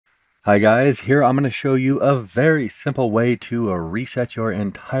Hi guys, here I'm going to show you a very simple way to reset your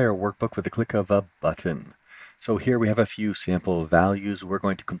entire workbook with a click of a button. So here we have a few sample values. We're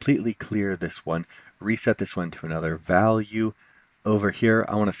going to completely clear this one, reset this one to another value. Over here,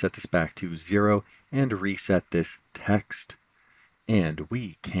 I want to set this back to 0 and reset this text. And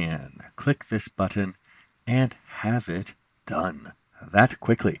we can click this button and have it done that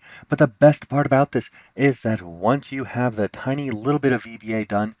quickly. But the best part about this is that once you have the tiny little bit of VBA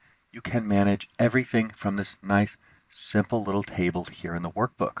done, you can manage everything from this nice, simple little table here in the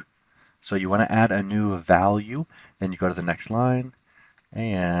workbook. So you want to add a new value, then you go to the next line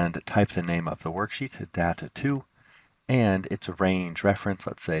and type the name of the worksheet, data 2, and its range reference,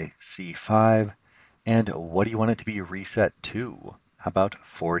 let's say C5, and what do you want it to be reset to? How about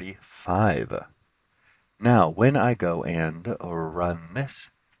 45? Now, when I go and run this,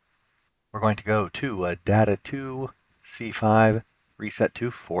 we're going to go to data 2, C5, reset to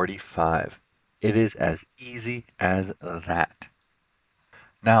 45. It is as easy as that.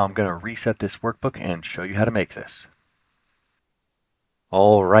 Now I'm going to reset this workbook and show you how to make this.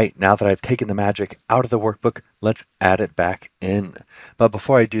 All right, now that I've taken the magic out of the workbook, let's add it back in. But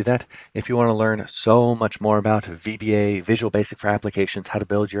before I do that, if you want to learn so much more about VBA, Visual Basic for Applications, how to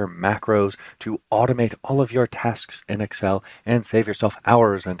build your macros to automate all of your tasks in Excel and save yourself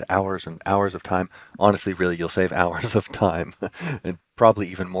hours and hours and hours of time, honestly, really, you'll save hours of time, and probably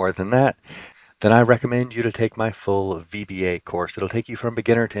even more than that, then I recommend you to take my full VBA course. It'll take you from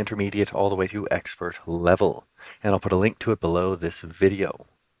beginner to intermediate all the way to expert level. And I'll put a link to it below this video.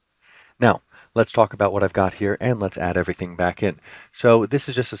 Now, let's talk about what I've got here and let's add everything back in. So this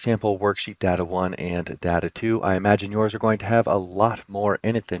is just a sample worksheet data 1 and data 2. I imagine yours are going to have a lot more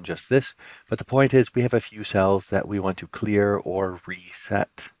in it than just this, but the point is we have a few cells that we want to clear or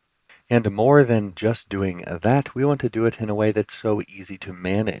reset. And more than just doing that, we want to do it in a way that's so easy to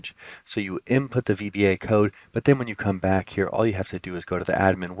manage. So you input the VBA code, but then when you come back here, all you have to do is go to the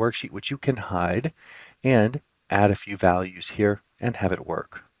admin worksheet, which you can hide, and add a few values here and have it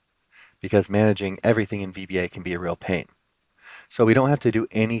work. Because managing everything in VBA can be a real pain. So we don't have to do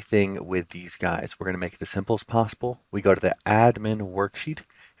anything with these guys. We're going to make it as simple as possible. We go to the admin worksheet,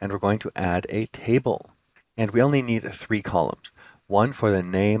 and we're going to add a table. And we only need 3 columns. One for the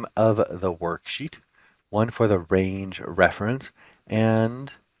name of the worksheet, one for the range reference,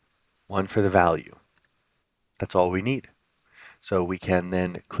 and one for the value. That's all we need. So we can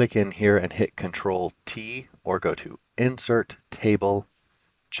then click in here and hit Control T or go to Insert Table.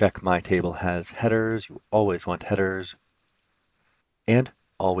 Check my table has headers. You always want headers. And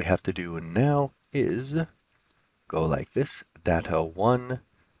all we have to do now is go like this, data 1,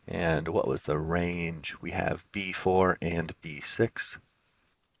 and what was the range? We have B4 and B6.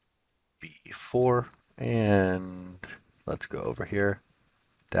 B4, and let's go over here,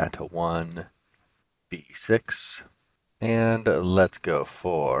 data 1, B6, and let's go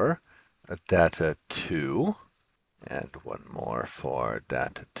for data 2, and one more for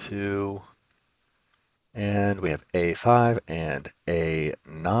data 2, and we have A5 and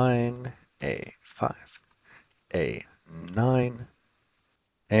A9, A5, A9,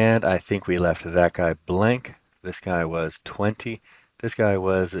 and I think we left that guy blank. This guy was 20, this guy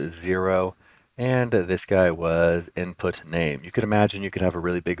was 0, and this guy was input name. You could imagine you could have a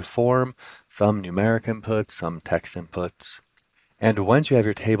really big form, some numeric inputs, some text inputs. And once you have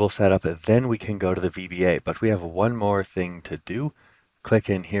your table set up, then we can go to the VBA. But we have one more thing to do. Click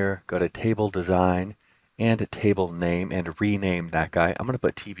in here, go to Table Design, and Table Name, and rename that guy. I'm going to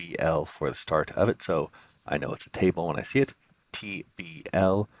put TBL for the start of it, so I know it's a table when I see it.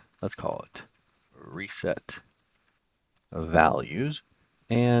 TBL, let's call it Reset Values,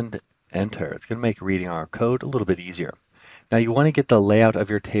 and enter. It's going to make reading our code a little bit easier. Now you want to get the layout of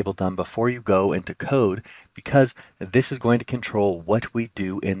your table done before you go into code because this is going to control what we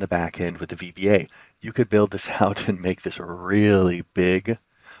do in the back end with the VBA. You could build this out and make this really big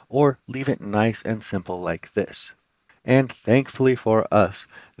or leave it nice and simple like this. And thankfully for us,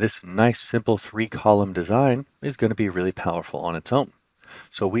 this nice simple 3-column design is going to be really powerful on its own.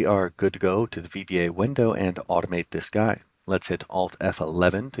 So we are good to go to the VBA window and automate this guy. Let's hit Alt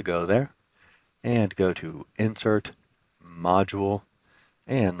F11 to go there and go to Insert, Module,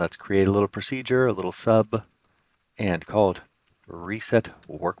 and let's create a little procedure, a little sub, and call it Reset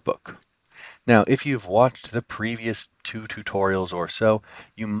Workbook. Now, if you've watched the previous 2 tutorials or so,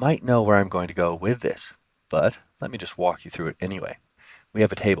 you might know where I'm going to go with this, but let me just walk you through it anyway. We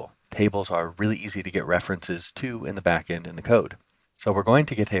have a table. Tables are really easy to get references to in the back end in the code. So we're going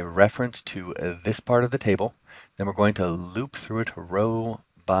to get a reference to this part of the table, then we're going to loop through it row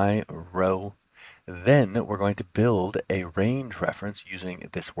by row, Then we're going to build a range reference using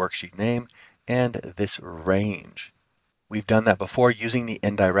this worksheet name and this range. We've done that before using the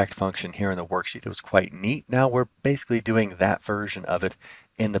indirect function here in the worksheet. It was quite neat. Now we're basically doing that version of it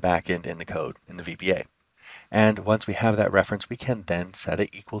in the backend in the code, in the VBA. And once we have that reference, we can then set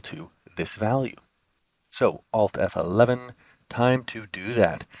it equal to this value. So Alt F11, time to do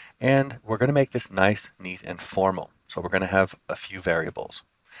that. And we're going to make this nice, neat, and formal. So we're going to have a few variables.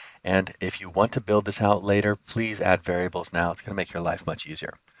 And if you want to build this out later, please add variables now. It's going to make your life much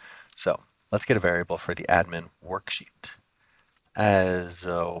easier. So let's get a variable for the admin worksheet. As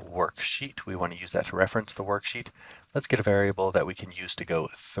a worksheet, we want to use that to reference the worksheet. Let's get a variable that we can use to go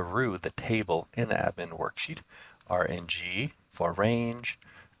through the table in the admin worksheet. RNG for range,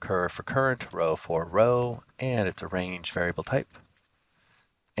 cur for current, row for row, and it's a range variable type.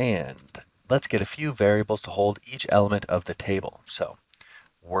 And let's get a few variables to hold each element of the table. So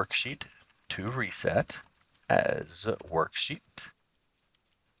worksheet to reset as worksheet,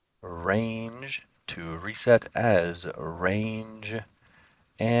 range to reset as range,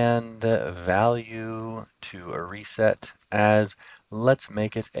 and value to reset as, let's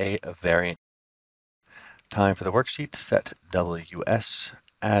make it a variant. Time for the worksheet to set WS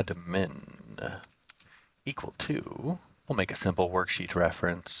admin equal to, we'll make a simple worksheet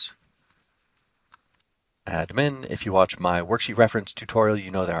reference. Admin, if you watch my worksheet reference tutorial,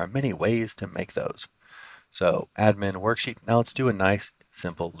 you know there are many ways to make those. So admin worksheet, now let's do a nice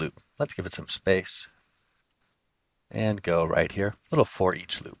simple loop. Let's give it some space and go right here, little for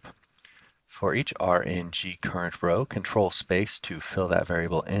each loop. For each RNG current row, control space to fill that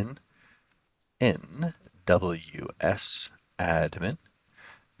variable in WS admin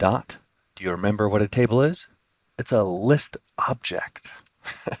dot, do you remember what a table is? It's a list object.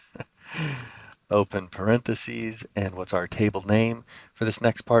 Open parentheses, and what's our table name? For this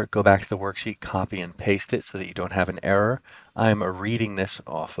next part, go back to the worksheet, copy and paste it so that you don't have an error. I'm reading this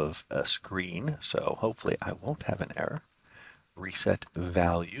off of a screen, so hopefully I won't have an error. Reset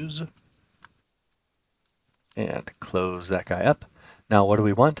values, and close that guy up. Now what do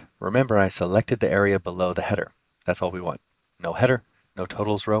we want? Remember, I selected the area below the header. That's all we want. No header, no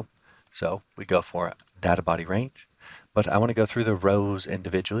totals row. So we go for data body range. But I want to go through the rows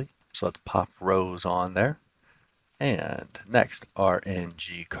individually. So let's pop rows on there. And next,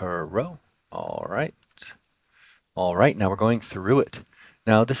 RNG cur row. All right. All right, now we're going through it.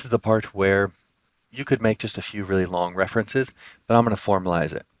 Now this is the part where you could make just a few really long references, but I'm going to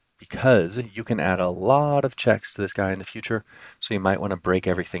formalize it because you can add a lot of checks to this guy in the future, so you might want to break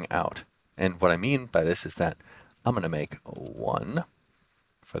everything out. And what I mean by this is that I'm going to make one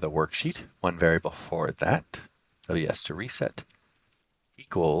for the worksheet, one variable for that, WS to reset,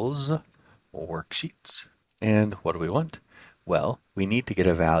 equals worksheets. And what do we want? Well, we need to get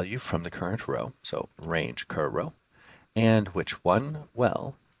a value from the current row, so range cur row. And which one?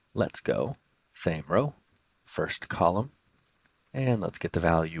 Well, let's go same row, first column, and let's get the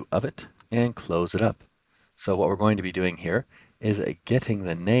value of it and close it up. So what we're going to be doing here is getting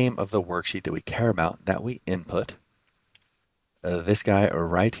the name of the worksheet that we care about that we input. This guy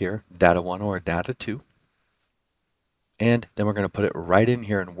right here, data 1 or data 2. And then we're going to put it right in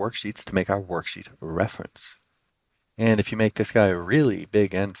here in worksheets to make our worksheet reference. And if you make this guy really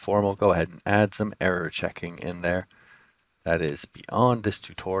big and formal, go ahead and add some error checking in there. That is beyond this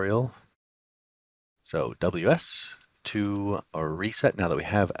tutorial. So WS to a reset now that we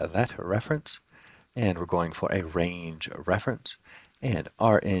have that reference, and we're going for a range reference, and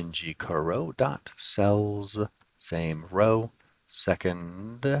RNG row dot cells, same row,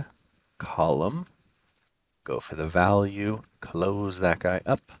 second column, go for the value, close that guy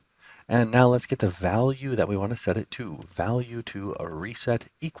up, and now let's get the value that we want to set it to. Value to a reset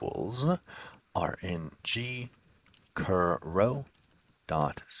equals RNG row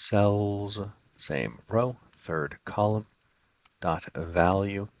dot cells, same row, third column, dot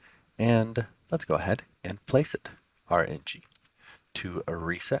value, and let's go ahead and place it. RNG to a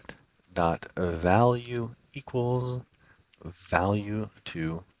reset dot value equals value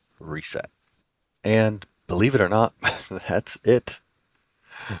to reset. And believe it or not, that's it.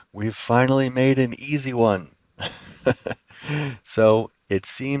 We've finally made an easy one. So it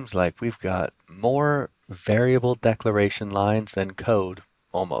seems like we've got more variable declaration lines than code,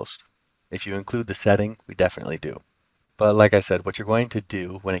 almost. If you include the setting, we definitely do. But like I said, what you're going to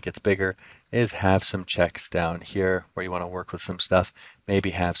do when it gets bigger is have some checks down here where you want to work with some stuff. Maybe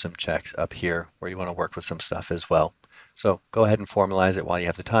have some checks up here where you want to work with some stuff as well. So go ahead and formalize it while you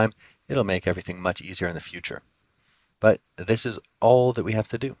have the time. It'll make everything much easier in the future. But this is all that we have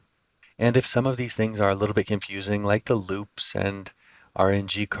to do. And if some of these things are a little bit confusing, like the loops and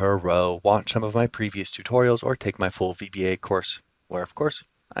RNG Kuro, watch some of my previous tutorials, or take my full VBA course, where of course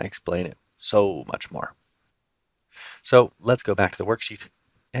I explain it so much more. So let's go back to the worksheet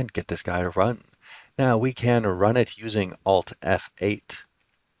and get this guy to run. Now we can run it using Alt F8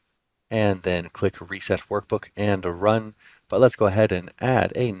 and then click Reset Workbook and run. But let's go ahead and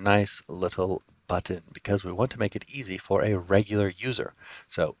add a nice little button because we want to make it easy for a regular user.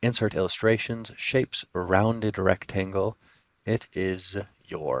 So insert illustrations, shapes, rounded rectangle. It is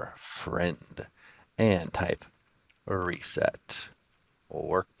your friend. And type Reset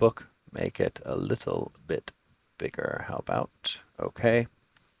Workbook. Make it a little bit bigger. How about? Okay.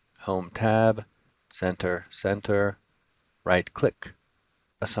 Home tab, center, center, right click,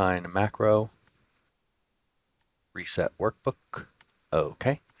 assign macro, reset workbook.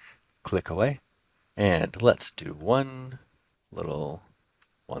 Okay, click away. And let's do one little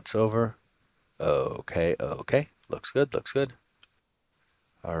once over. Okay, okay. Looks good, looks good.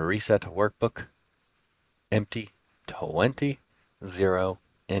 Our reset workbook, empty, 20, 0,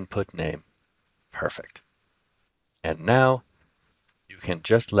 input name. Perfect. And now you can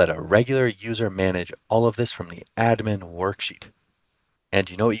just let a regular user manage all of this from the admin worksheet. And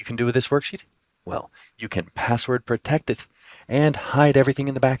you know what you can do with this worksheet? Well, you can password protect it and hide everything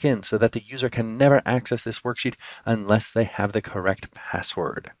in the back end so that the user can never access this worksheet unless they have the correct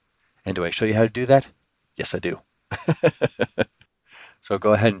password. And do I show you how to do that? Yes, I do. So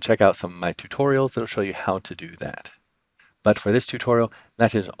go ahead and check out some of my tutorials that'll show you how to do that. But for this tutorial,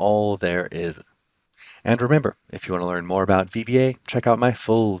 that is all there is. And remember, if you want to learn more about VBA, check out my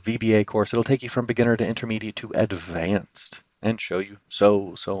full VBA course. It'll take you from beginner to intermediate to advanced and show you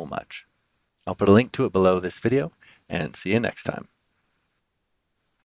so much. I'll put a link to it below this video, and see you next time.